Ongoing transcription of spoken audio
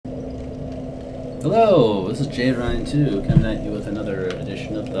Hello, this is Jade Ryan 2 coming at you with another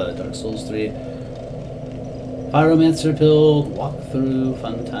edition of the Dark Souls 3 Pyromancer build walkthrough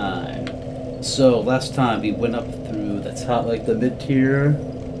fun time. So last time we went up through the top, like the mid tier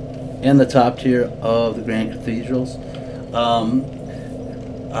and the top tier of the Grand Cathedrals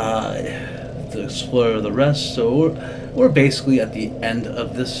to explore the rest. So we're basically at the end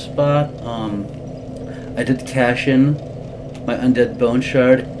of this spot. I did cash in my Undead Bone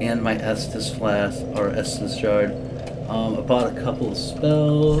Shard and my Estus Flask, or Estus Shard. I bought a couple of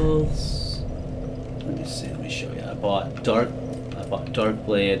spells. Let me see, let me show you. I bought Dark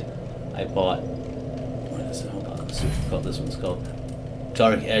Blade. I bought, what is it? Hold on, let's see what this one's called.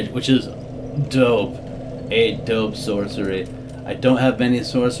 Dark Edge, which is dope. A dope sorcery. I don't have many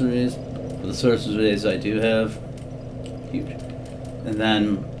sorceries, but the sorceries I do have, huge. And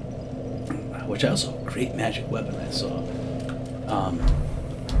then, which also a great magic weapon I saw.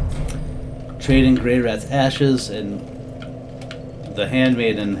 Trading Grey Rat's Ashes, and the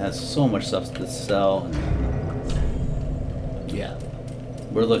Handmaiden has so much stuff to sell. And yeah,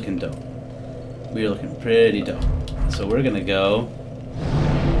 we're looking dope. We're looking pretty dope. So we're gonna go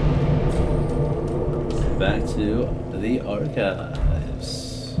back to the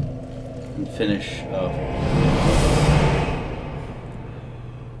archives and finish off.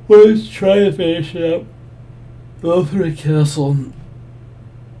 Let's try to finish it up. Lothric Castle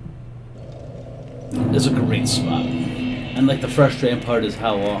is a great spot, and like the frustrating part is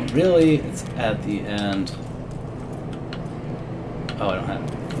how long. Really, it's at the end. Oh, I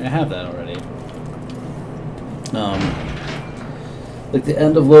have that already. Like the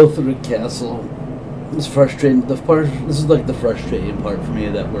end of Lothric Castle is frustrating. This is like the frustrating part for me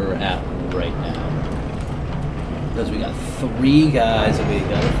that we're at right now, because we got 3 guys that we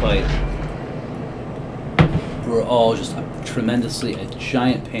gotta fight. We're all just a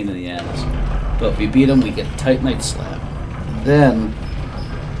giant pain in the ass. But if we beat them, we get a Titanite slab. Then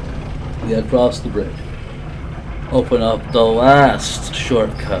we gotta cross the bridge, open up the last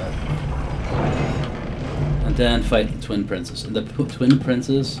shortcut, and then fight the Twin Princes. And the Twin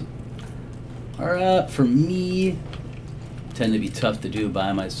Princes are, for me, tend to be tough to do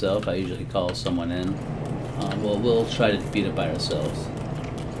by myself. I usually call someone in. Well, we'll try to beat it by ourselves.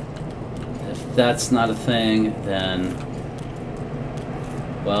 If that's not a thing, then,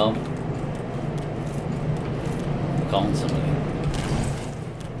 well, we're calling somebody.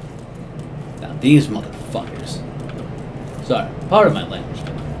 Now, these motherfuckers. Sorry, part of my language.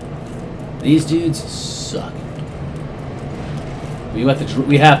 These dudes suck. We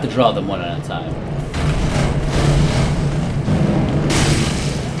have to draw them one at a time.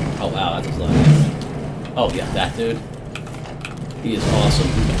 Oh wow, that's a lot of damage. Oh yeah, that dude. He is awesome.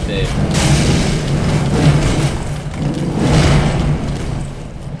 He's my favorite.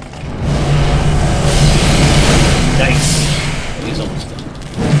 Nice. Oh, he's almost done.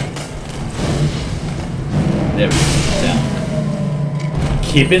 There we go. Down.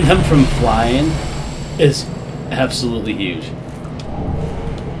 Keeping them from flying is absolutely huge.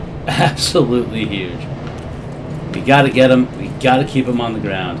 Absolutely huge. We gotta get them. We gotta keep them on the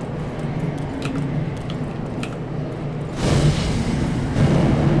ground.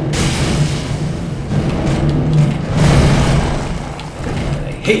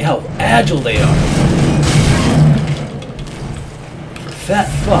 I hate how agile they are. Fat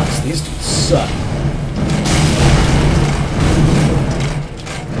fucks, these dudes suck.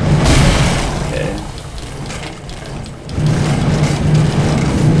 Okay.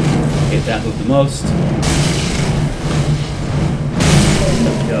 Hate that move the most.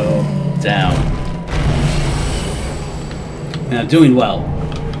 Go down. Now, doing well.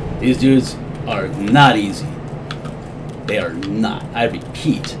 These dudes are not easy. They are not. I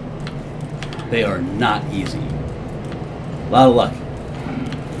repeat, they are not easy. A lot of luck.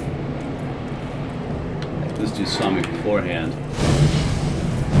 This dude saw me beforehand.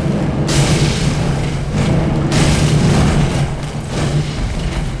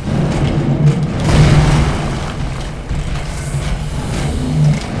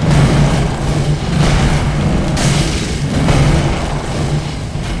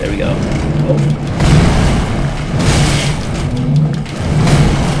 There we go. Oh.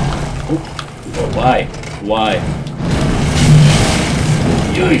 Oh, why? Why?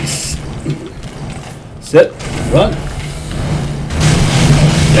 Yikes! Sit, run.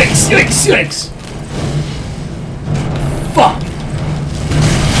 Yikes! Yikes! Yikes! Fuck!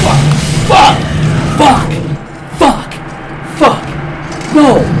 Fuck! Fuck! Fuck! Fuck! Fuck! No!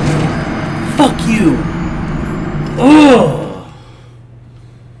 Fuck you! Ugh!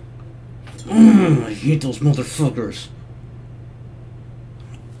 I hate those motherfuckers.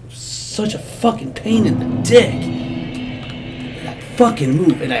 such a fucking pain in the dick. That fucking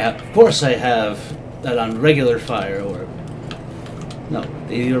move. And of course I have that on regular fire, or... No,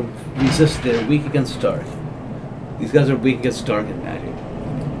 they are resist, they're weak against dark. These guys are weak against dark and magic.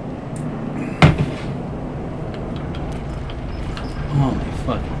 Oh my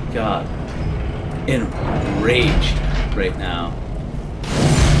fucking god. Enraged right now.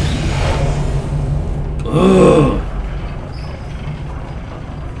 Ugh.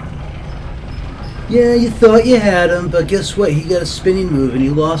 Yeah, you thought you had him, but guess what? He got a spinning move and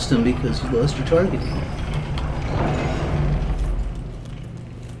you lost him because you lost your targeting.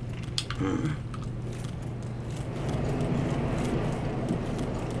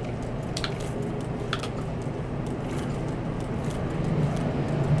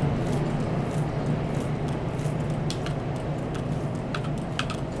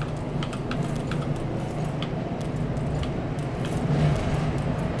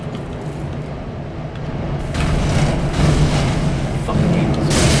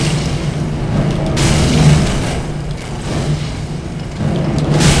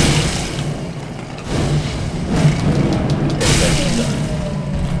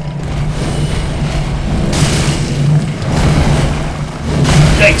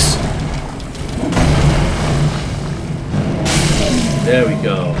 Thanks! There we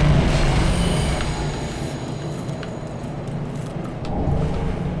go.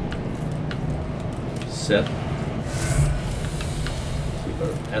 Sip. Keep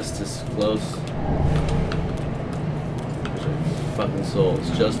our Estus close. Fucking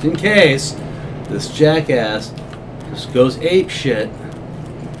souls. Just in case this jackass just goes ape shit.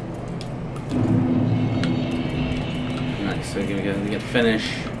 Nice, so we're gonna get finish.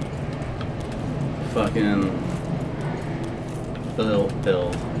 Fucking build.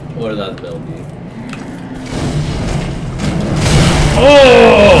 What did that build be?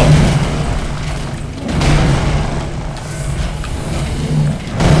 Oh!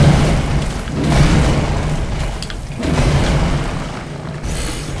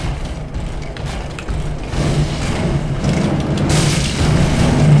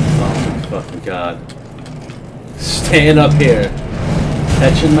 Fucking god. Staying up here.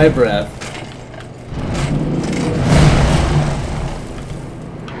 Catching my breath.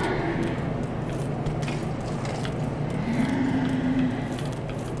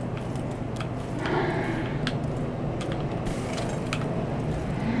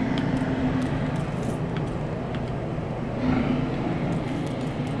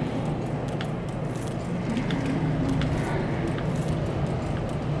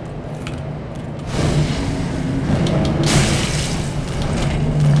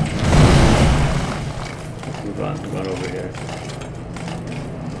 Run over here.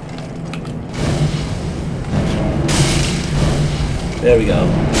 There we go.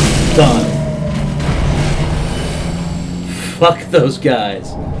 Done. Fuck those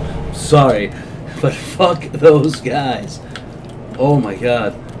guys. Sorry, but fuck those guys. Oh my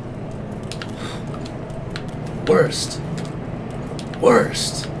god. Worst.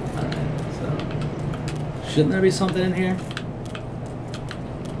 Worst. Alright, so. Shouldn't there be something in here?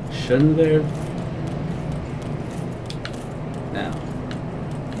 Shouldn't there? Now.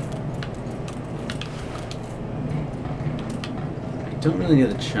 I don't really need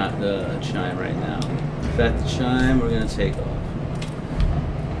the chime right now. In fact, the chime we're going to take off.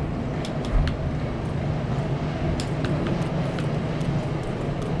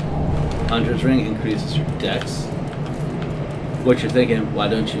 Hunter's Ring increases your dex. What you're thinking, why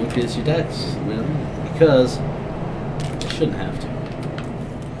don't you increase your dex? Really? Because I shouldn't have to.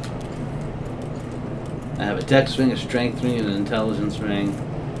 I have a dex ring, a strength ring, and an intelligence ring.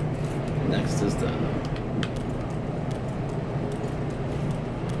 Next is the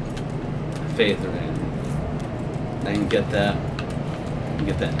faith ring. I can get that. I can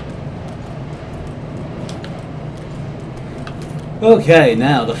get that. Okay,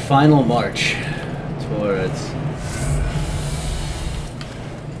 now the final march towards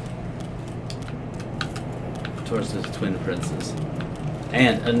the Twin Princes.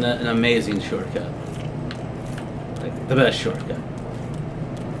 And an amazing shortcut. Like, the best shortcut.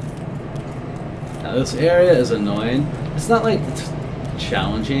 Now this area is annoying. It's not like it's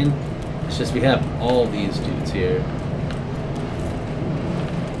challenging. It's just we have all these dudes here.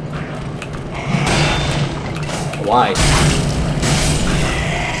 Why?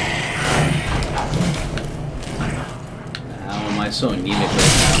 How am I so anemic right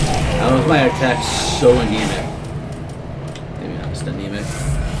now? How is my attack so anemic? Maybe I'm just anemic.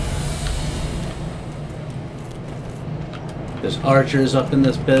 There's archers up in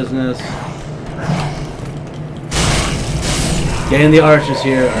this business. Getting the archers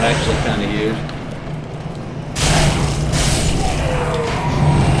here are actually kind of huge.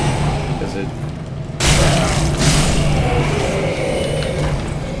 Because it...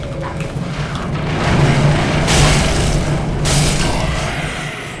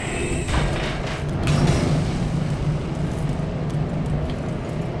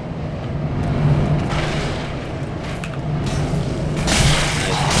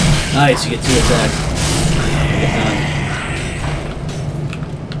 Nice, you get 2 attacks. Get done.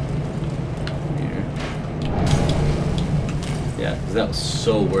 Here. Yeah, because that was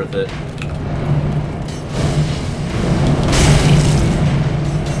so worth it.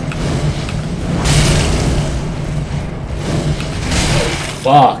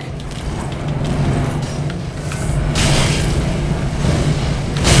 Fuck.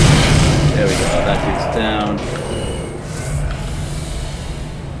 There we go, that dude's down.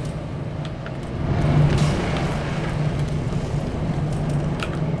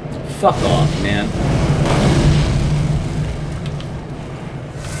 Fuck off, man.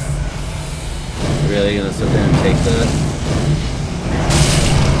 Really gonna sit there and take that?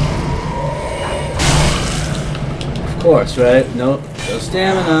 Of course, right? Nope. No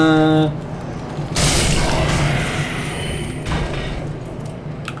stamina.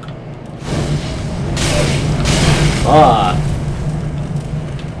 Ah.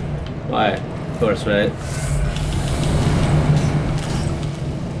 Why? Of course, right?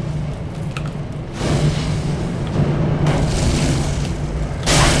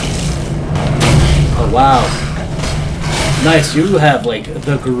 Wow. Nice, you have like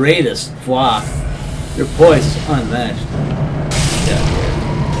the greatest block. Your poise is unmatched. Yeah.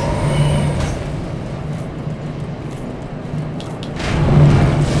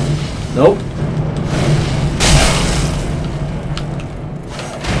 Nope.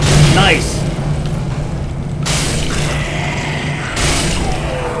 Nice.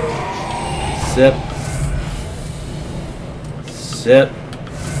 Sip. Sip.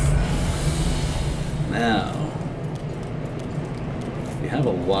 Now, we have a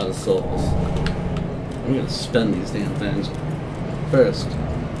lot of souls. I'm gonna spend these damn things. First,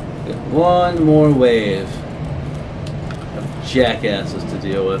 we got one more wave of jackasses to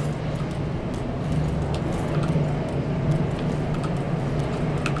deal with.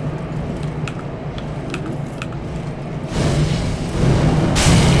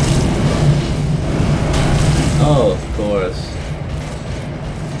 Oh, of course.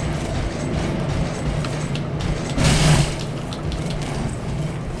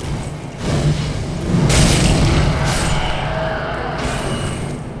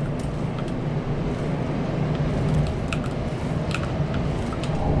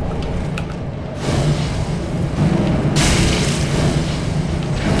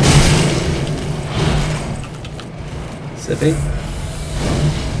 Sippy?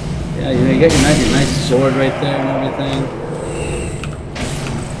 Yeah, you get your nice sword right there and everything.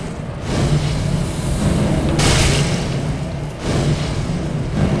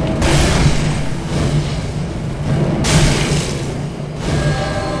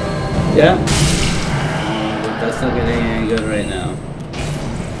 Yeah? That's not getting any good right now.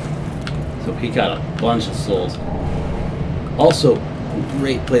 So he got a bunch of souls. Also, a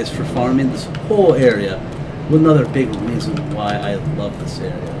great place for farming this whole area. Another big reason why I love this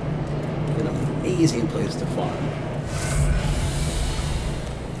area. An amazing place to farm.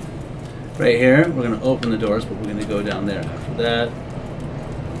 Right here, we're going to open the doors, but we're going to go down there after that.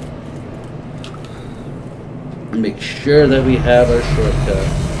 And make sure that we have our shortcut.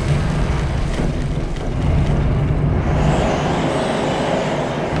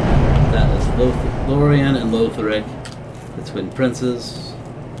 That is Lorien and Lotharic, the twin princes.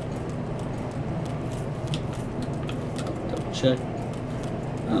 Check.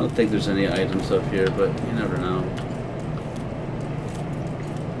 I don't think there's any items up here, but you never know.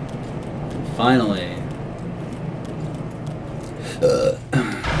 And finally,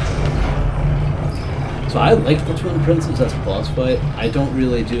 so I like the Twin Princes as a boss fight. I don't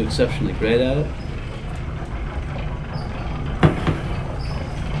really do exceptionally great at it.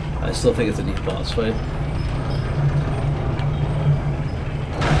 I still think it's a neat boss fight.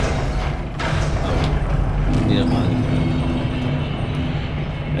 Oh, you don't mind.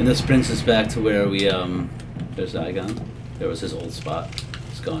 And this brings us back to where we, there's Zygon. There was his old spot.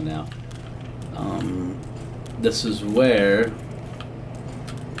 It's gone now. This is where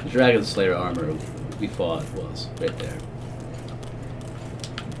the Dragon Slayer armor we fought was, right there.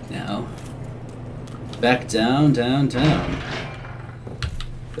 Now, back down.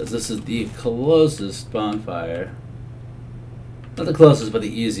 Because this is the closest bonfire. Not the closest, but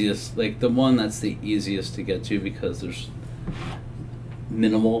the easiest. Like, the one that's the easiest to get to because there's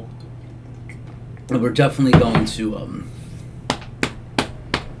minimal. And we're definitely going to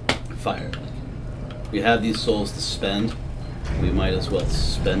fire. We have these souls to spend. We might as well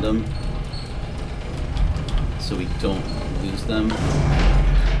spend them so we don't lose them.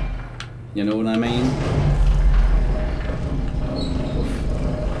 You know what I mean?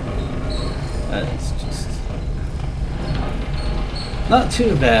 That's just not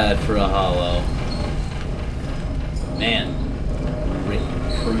too bad for a hollow. Man, great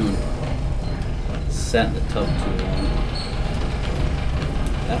prune. Sat in the tub too long.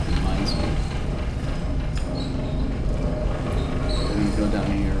 That reminds me. We're gonna go down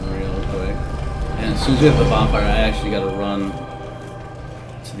here real quick. And as soon as we have the bonfire, I actually gotta run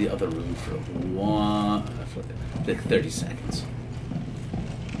to the other room for like 30 seconds.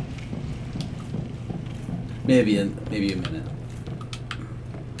 Maybe a minute.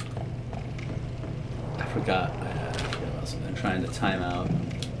 I forgot about something. I'm trying to time out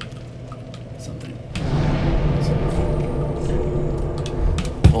something. So,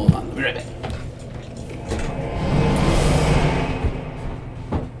 hold on, let me right back.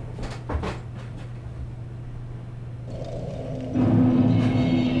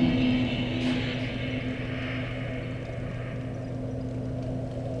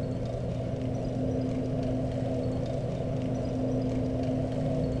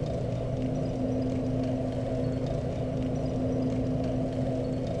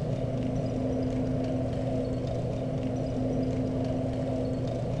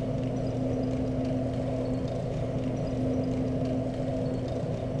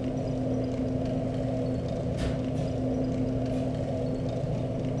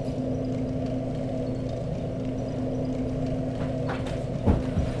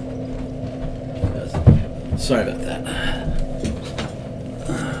 Sorry about that.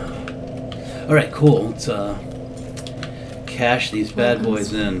 Alright, cool. Let's cash these bad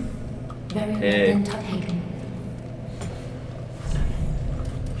boys in. Hey.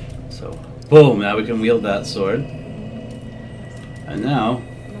 So, boom, now we can wield that sword. And now,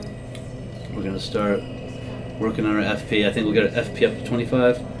 we're going to start working on our FP. I think we'll get our FP up to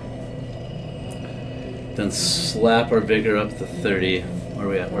 25. Then slap our vigor up to 30. Where are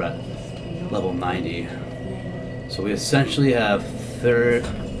we at? We're at level 90. So we essentially have for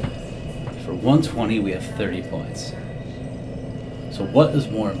 120 we have 30 points. So what is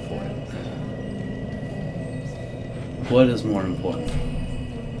more important? What is more important?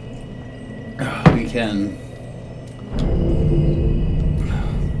 We can.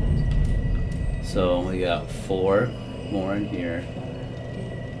 So we got 4 more in here.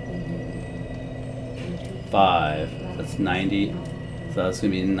 5. That's 90. So that's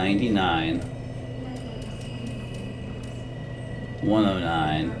gonna be 99.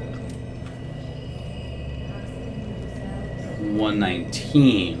 109,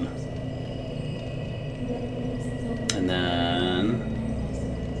 119, and then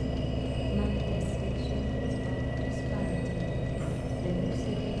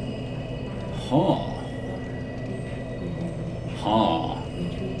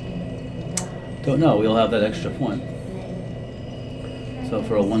don't know, we'll have that extra point. So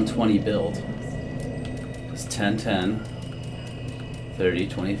for a 120 build, it's 10, 10. 30,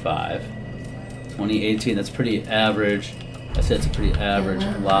 25, 20, 18, that's pretty average. I said it's a pretty average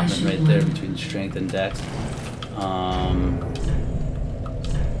allotment right there between strength and dex.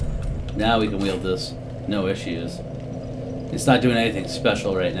 Now we can wield this, no issues. It's not doing anything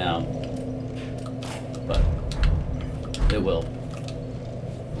special right now, but it will.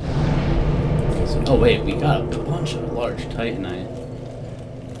 So, oh wait, we got a bunch of large titanite.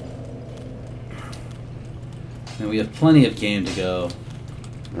 And we have plenty of game to go.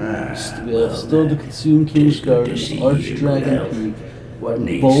 We have still the Consume King's Garden, Archdragon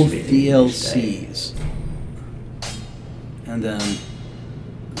Peak, both DLCs. And then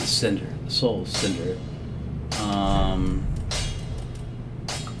the Cinder, the Soul Cinder.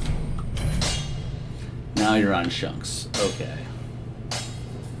 Now you're on chunks. Okay.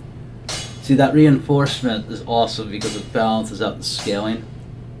 See, that reinforcement is awesome because it balances out the scaling.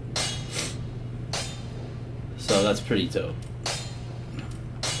 So that's pretty dope.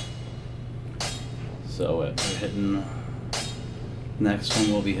 So we're hitting. Next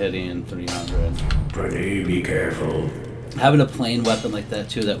one we'll be hitting 300. Pretty be careful. Having a plain weapon like that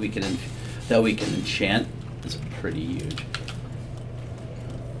too that we can enchant is pretty huge.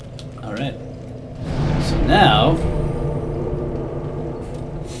 All right. So now.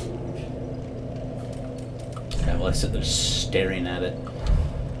 Okay, well I sit there staring at it.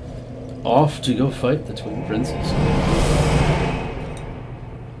 Off to go fight the twin princes.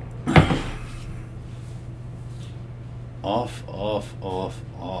 Off, off, off.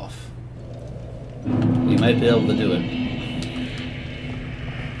 We might be able to do it.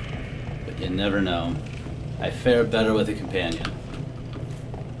 But you never know. I fare better with a companion.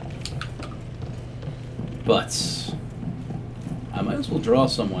 But I might as well draw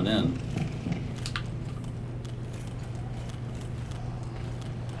someone in.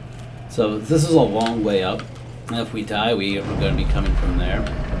 So this is a long way up. And if we die, we're going to be coming from there.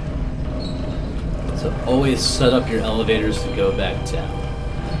 So always set up your elevators to go back down.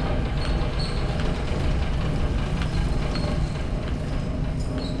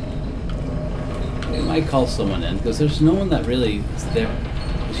 We might call someone in, because there's no one that really is there.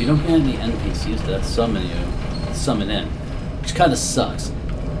 Because you don't get any NPCs that summon in. Which kind of sucks.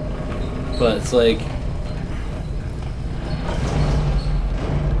 But it's like...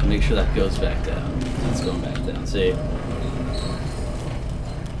 make sure that goes back down. It's going back down, see?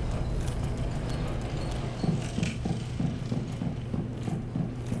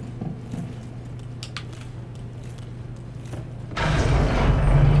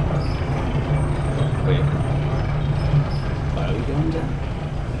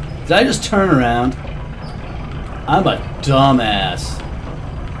 Did I just turn around? I'm a dumbass.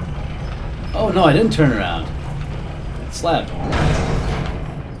 Oh no, I didn't turn around. Slap.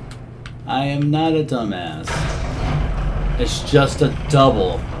 I am not a dumbass. It's just a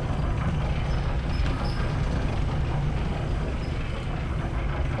double.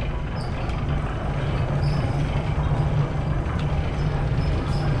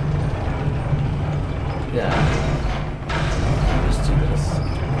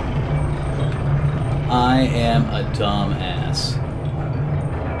 I am a dumbass.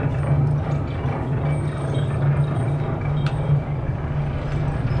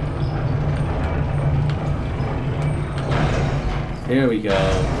 Here we go.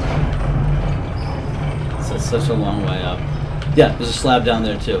 It's such a long way up. Yeah, there's a slab down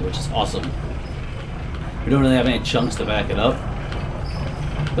there too, which is awesome. We don't really have any chunks to back it up.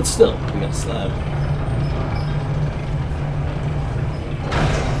 But still, we got a slab.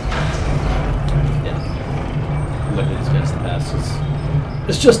 These guys to pass.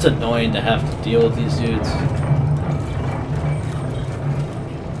 It's just annoying to have to deal with these dudes.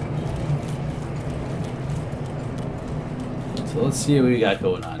 So let's see what we got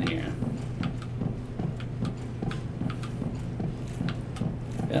going on here.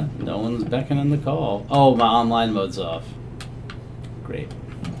 Yeah, no one's beckoning the call. Oh, my online mode's off. Great.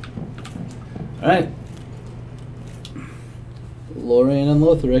 Alright. Lorraine and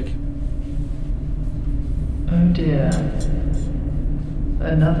Lothric. Oh dear.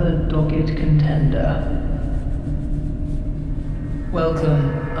 Another dogged contender. Welcome,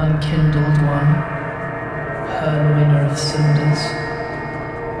 unkindled one, purloiner of cinders.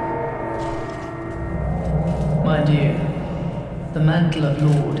 Mind you, the mantle of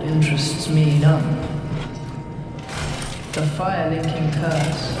Lord interests me none. The fire-linking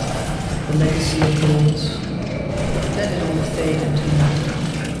curse, the legacy of lords, let it all fade into nothing.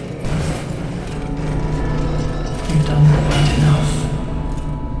 You've done quite enough.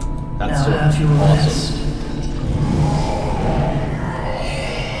 That's now have your awesome. rest.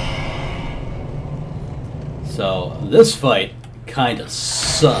 So this fight kinda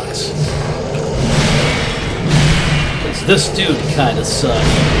sucks. Because this dude kinda sucks.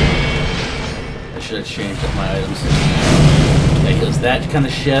 I should have changed up my items. Because that kind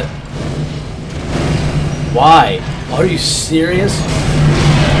of shit. Why? Are you serious?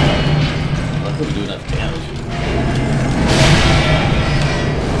 That wouldn't do enough damage.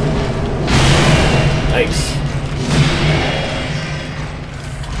 Nice.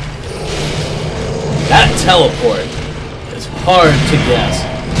 That teleport is hard to guess.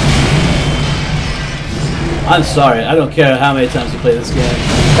 I'm sorry, I don't care how many times you play this game.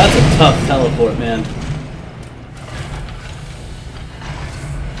 That's a tough teleport, man.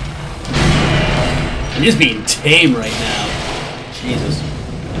 I'm just being tame right now. Jesus.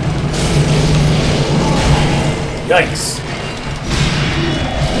 Yikes.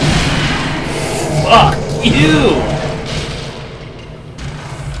 Fuck you!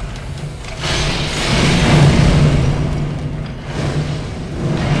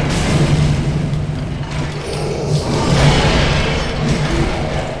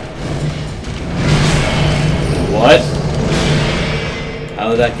 What? How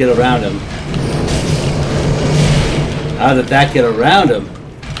did that get around him? How did that get around him?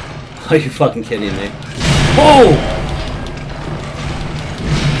 Are you fucking kidding me? Oh!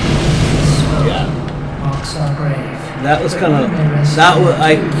 Marks our grave. That was kind of...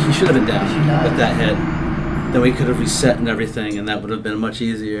 he should have been down with that hit. Then we could have reset and everything, and that would have been much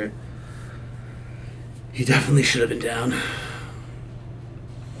easier. He definitely should have been down.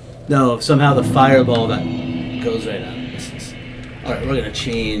 No, somehow the fireball that goes right on. Alright, we're gonna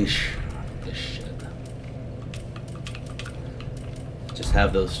change this shit. Just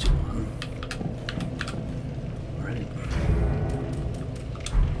have those two on.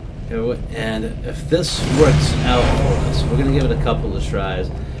 Alright. And if this works out for us, we're gonna give it a couple of tries.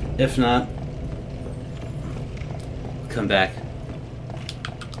 If not, come back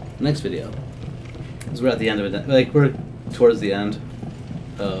next video. Because we're at the end of it. Like, we're towards the end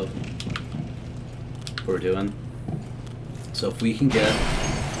of what we're doing. So if we can get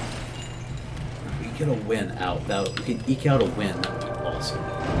a win out, that we can eke out a win, that would be awesome.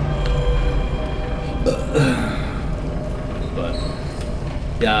 But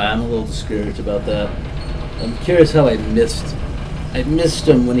yeah, I'm a little discouraged about that. I'm curious how I missed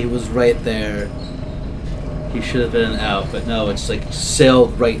him when he was right there. He should have been out, but no, it's like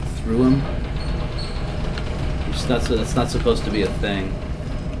sailed right through him. That's not supposed to be a thing.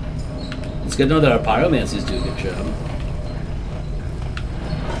 It's good to know that our pyromancers do a good job.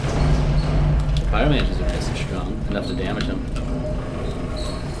 The pyromancers are nice and strong, enough to damage him.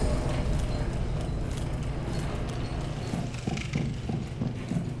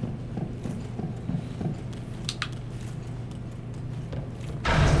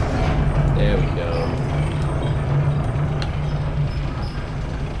 There we go.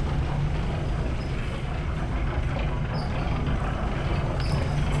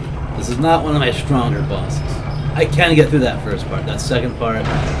 This is not one of my stronger bosses. I can get through that first part. That second part is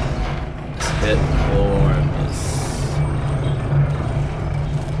hit or miss.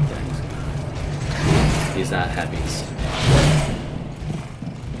 He's not happy.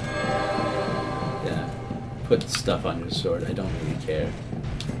 Yeah. Put stuff on your sword. I don't really care.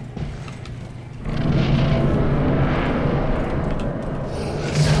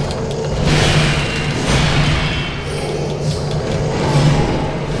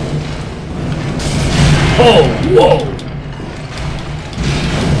 Oh, whoa!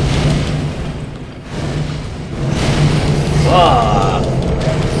 Ah!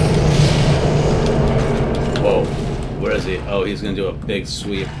 Whoa. Where is he? Oh, he's gonna do a big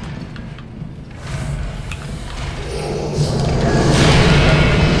sweep.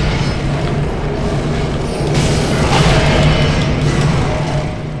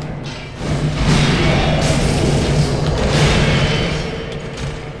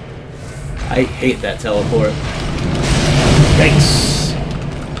 I hate that teleport. Yikes!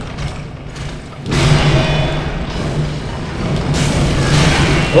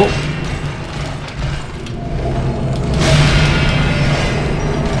 Oh!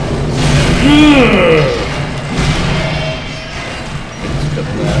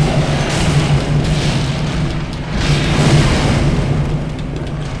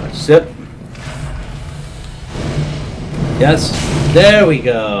 Sip. Yes. There we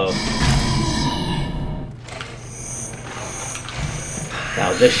go.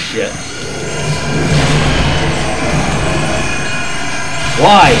 Now this shit.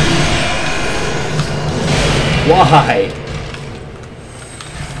 Why? Why?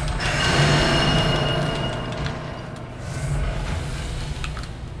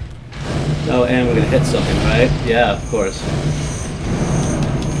 Oh, and we're gonna hit something, right? Yeah, of course.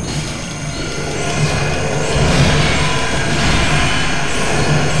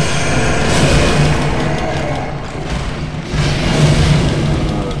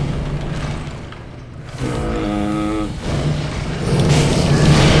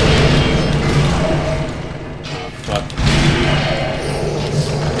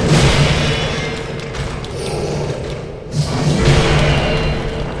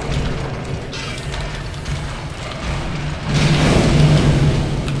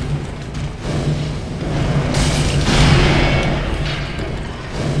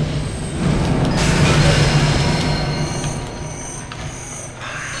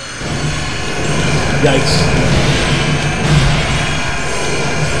 Yikes.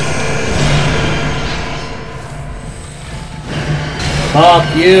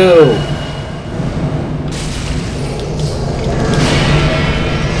 Fuck you!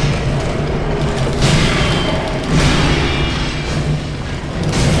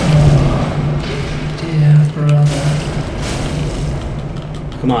 Dear brother.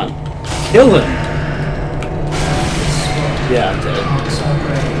 Come on. Kill him! Yeah, I'm dead. Hearts are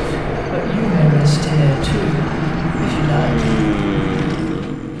brave, but you may rest here too, if you like.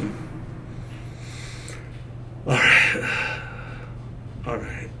 Alright.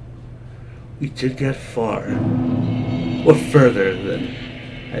 Alright. We did get far. Or further than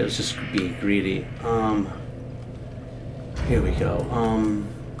I was just being greedy. Here we go.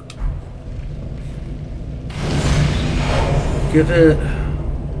 Give it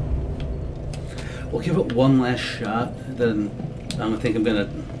we'll give it one last shot. Then I think I'm gonna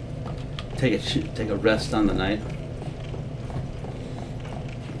take a rest on the night.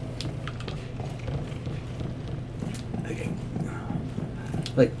 Okay.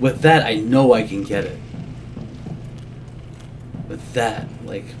 Like with that, I know I can get it. With that,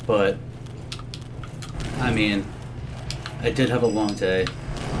 like, but I mean, I did have a long day,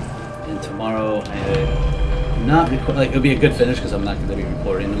 and tomorrow I'm not like it'll be a good finish because I'm not going to be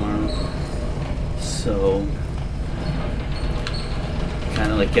recording tomorrow. So,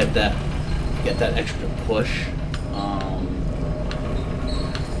 kind of like get that extra push.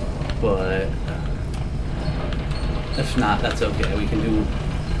 But if not, that's okay. We can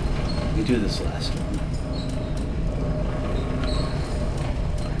do this last one.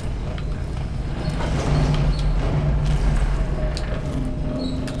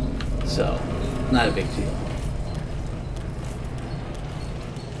 So, not a big deal.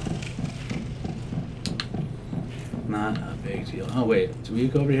 Not a big deal. Oh wait, did we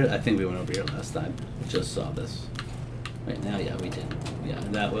go over here? I think we went over here last time. We just saw this. Right now, yeah, we did. Yeah,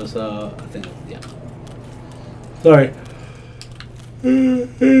 that was I think, yeah. Sorry.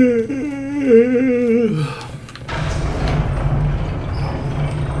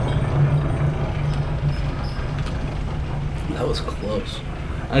 That was close.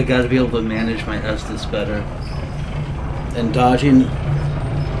 I gotta be able to manage my Estus better. And dodging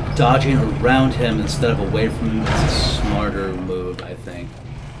around him instead of away from him is a smarter move, I think.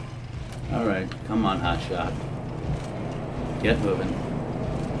 Alright, come on, hotshot. Get moving.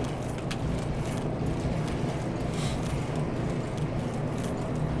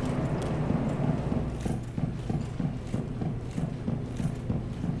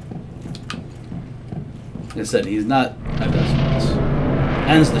 Like I said, he's not my best boss.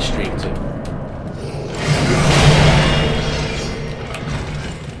 Ends the streak, too.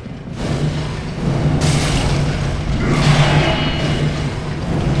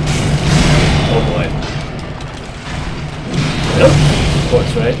 Oh boy. Nope. Of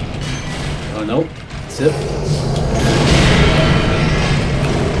course, right? Oh, nope. Sip.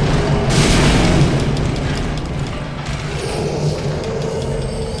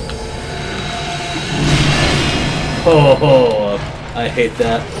 Oh, I hate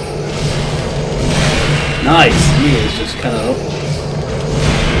that. Nice. He is just kind of.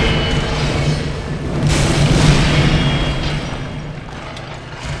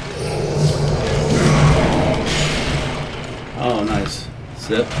 Oh, nice.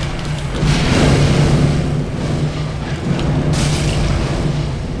 Sip.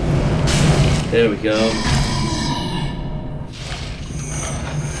 There we go.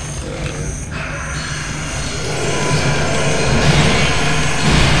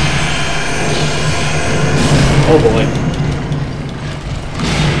 Oh boy.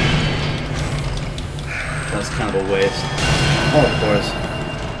 That's kind of a waste. Oh, of course.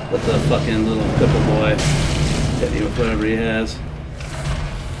 Let the fucking little cripple boy hit me with whatever he has.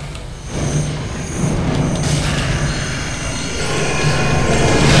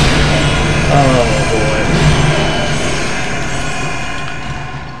 Oh boy.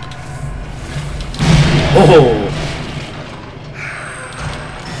 Oh!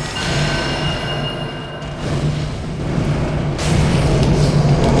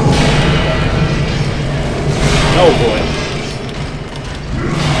 Oh boy.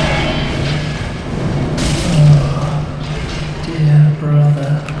 Dear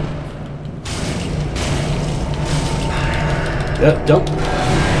brother. Yep, don't.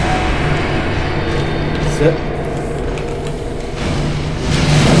 Sit.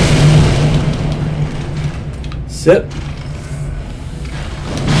 Sit.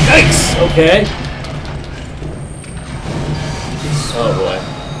 Yikes! Okay. Oh boy.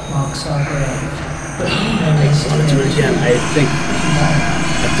 Marks our grave. I want to do it again. I think I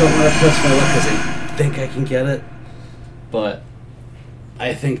don't want to press my luck because I think I can get it, but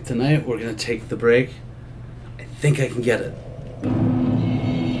I think tonight we're gonna take the break. I think I can get it.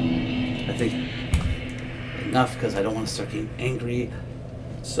 I think enough because I don't want to start getting angry.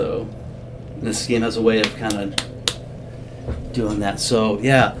 So this game has a way of kind of doing that. So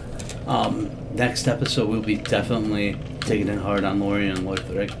yeah, next episode we'll be definitely taking it hard on Lori and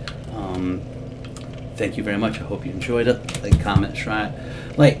Lothric. Thank you very much. I hope you enjoyed it. Like, comment, share,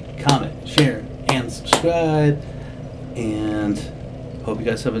 and subscribe. And hope you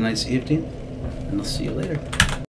guys have a nice evening. And I'll see you later.